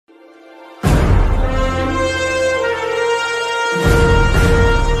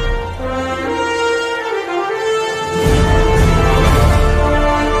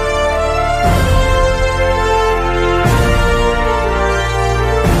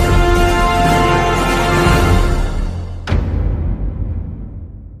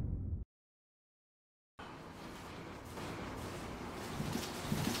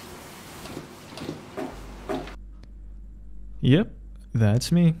Yep, that's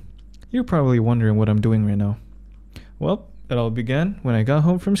me. You're probably wondering what I'm doing right now. Well, it all began when I got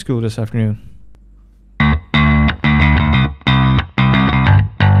home from school this afternoon.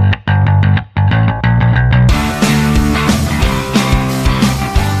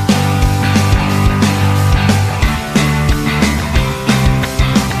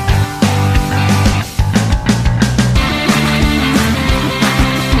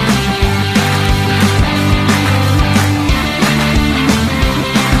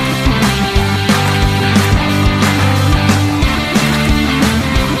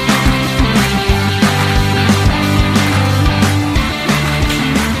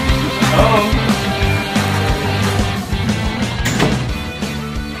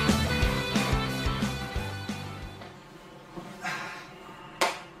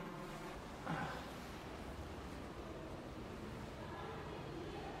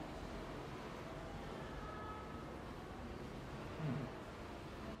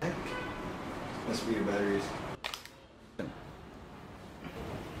 Must be your batteries.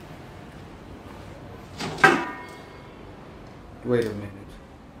 Wait a minute.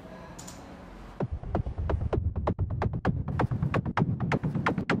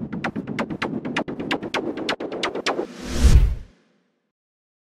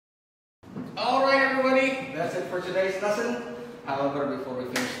 Alright everybody, that's it for today's lesson. However, before we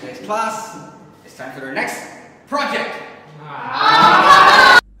finish today's class, it's time for our next project.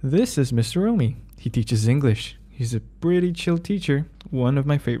 This is Mr. Romy. He teaches English. He's a pretty chill teacher, one of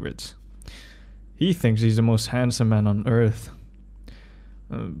my favorites. He thinks he's the most handsome man on earth.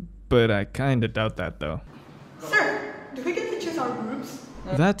 But I kinda doubt that though. Sir, do we get to choose our groups?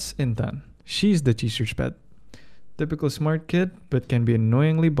 That's Intan. She's the teacher's pet. Typical smart kid, but can be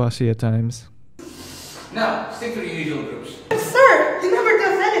annoyingly bossy at times. Now, stick to the usual groups. Sir, he never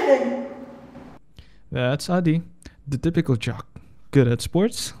does anything. That's Adi, the typical jock. Good at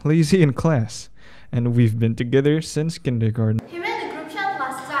sports, lazy in class. And we've been together since kindergarten. He made the group chat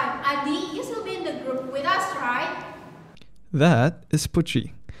last time. Adi, you still be in the group with us, right? That is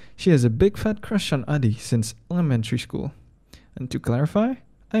Puchi. She has a big fat crush on Adi since elementary school. And to clarify,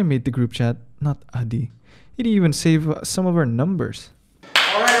 I made the group chat, not Adi. He'd even save some of our numbers.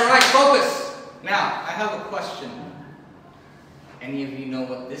 Alright, focus! Now, I have a question. Any of you know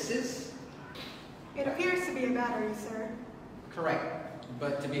what this is? It appears to be a battery, sir. Correct.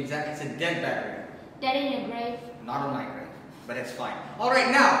 But to be exact, it's a dead battery. Dead in your grave. Not on my grave, but it's fine.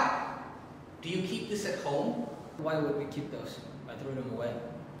 Alright, now, do you keep this at home? Why would we keep those? I threw them away.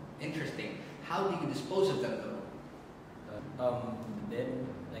 Interesting. How do you dispose of them though? The bin,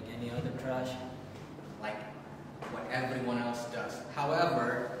 like any other trash. Like what everyone else does.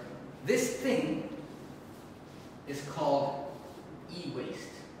 However, this thing is called e-waste.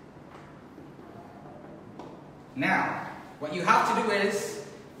 Now, what you have to do is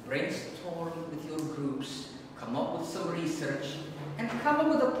brainstorm with your groups, come up with some research, and come up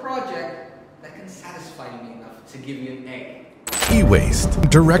with a project that can satisfy me enough to give you an A. E-waste,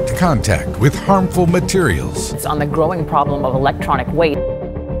 direct contact with harmful materials. It's on the growing problem of electronic waste.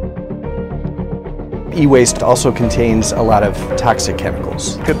 E-waste also contains a lot of toxic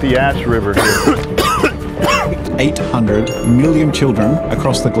chemicals. Look at the Ash River here. 800 million children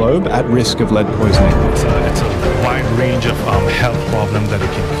across the globe at risk of lead poisoning. It's a wide range of health problems that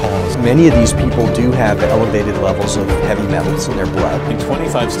it can cause. Many of these people do have elevated levels of heavy metals in their blood. In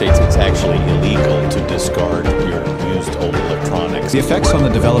 25 states, it's actually illegal to discard your used old electronics. The effects on the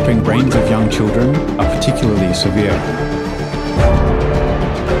developing brains of young children are particularly severe.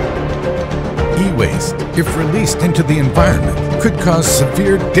 E-waste, if released into the environment, could cause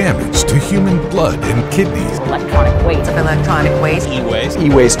severe damage to human blood and kidneys. Electronic waste. Electronic waste. E-waste.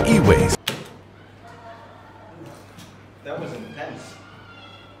 E-waste. E-waste. That was intense.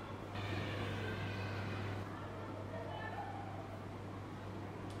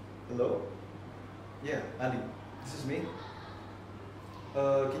 Hello? Yeah, Andy. This is me.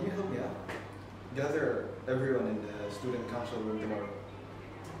 Can you help me out? Gather everyone in the student council room tomorrow.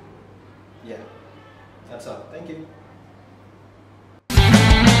 Yeah, that's all. Thank you.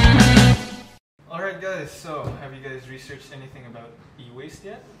 Alright guys, so have you guys researched anything about e-waste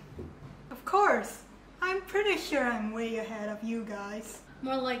yet? Of course. I'm pretty sure I'm way ahead of you guys.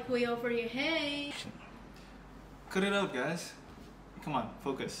 More like way over your head. Cut it out, guys. Come on,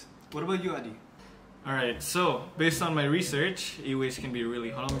 focus. What about you, Adi? Alright, so based on my research, e-waste can be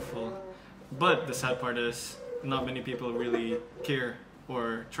really harmful. But the sad part is, not many people really care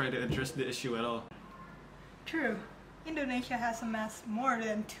or try to address the issue at all. True. Indonesia has amassed more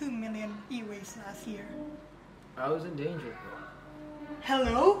than 2 million e-waste last year. I was in danger.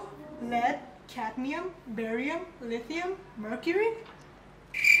 Hello? Lead? cadmium, barium, lithium, mercury?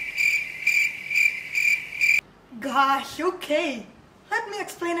 Gosh, okay. Let me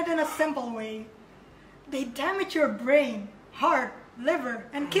explain it in a simple way. They damage your brain, heart, liver,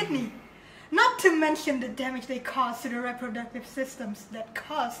 and kidney. Not to mention the damage they cause to the reproductive systems that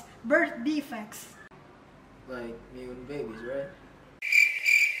cause birth defects. Like mutant babies, right?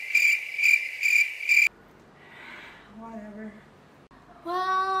 Whatever.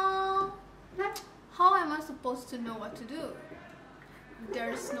 Well, how am I supposed to know what to do?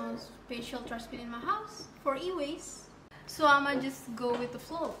 There's no spatial trash bin in my house for e-waste. So I'ma just go with the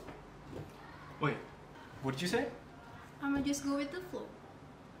flow. Wait, what did you say? I'ma just go with the flow.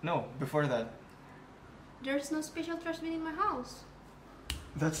 No, before that. There's no spatial trash bin in my house.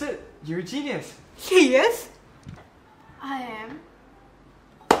 That's it. You're a genius. He is? I am.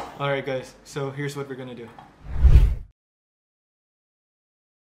 Alright guys, so here's what we're gonna do.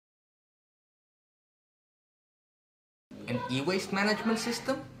 An e-waste management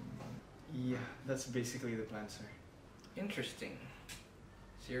system? Yeah, that's basically the plan, sir. Interesting.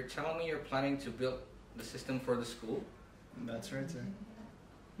 So you're telling me you're planning to build the system for the school? That's right, sir.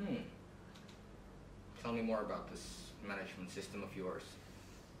 Tell me more about this management system of yours.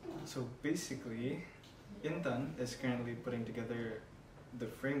 So basically, Intan is currently putting together the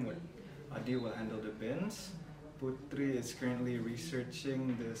framework. Adi will handle the bins. Putri is currently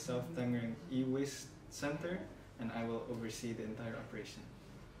researching the South Tangerang e-waste center, and I will oversee the entire operation.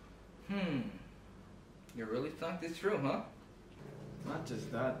 You really thought this through, huh? Not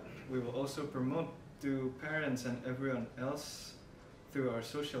just that, we will also promote to parents and everyone else through our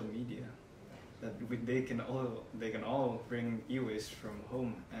social media that they can all bring e-waste from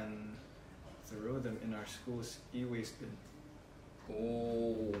home and throw them in our school's e-waste bin.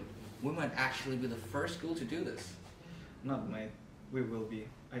 Oh, we might actually be the first school to do this. Not might, we will be.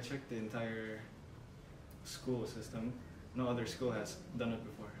 I checked the entire school system. No other school has done it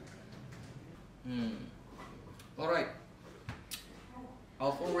before. Alright.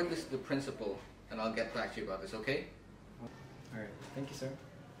 I'll forward this to the principal and I'll get back to you about this, okay? Alright, thank you, sir.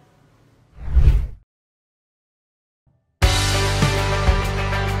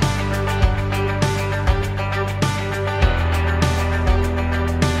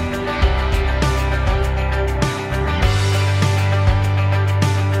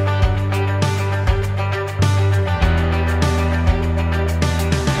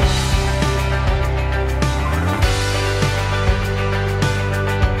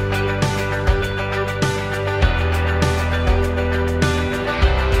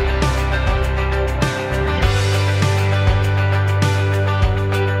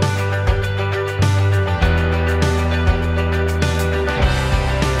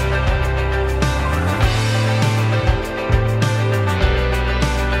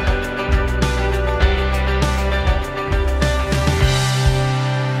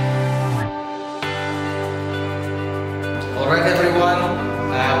 Alright everyone,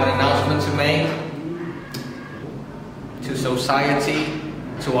 I have an announcement to make to society,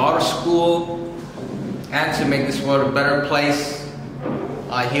 to our school, and to make this world a better place.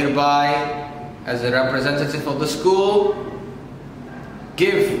 I hereby, as a representative of the school,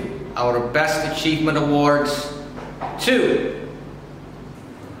 give our Best Achievement Awards to,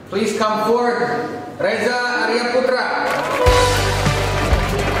 please come forward, Reza Arya Putra.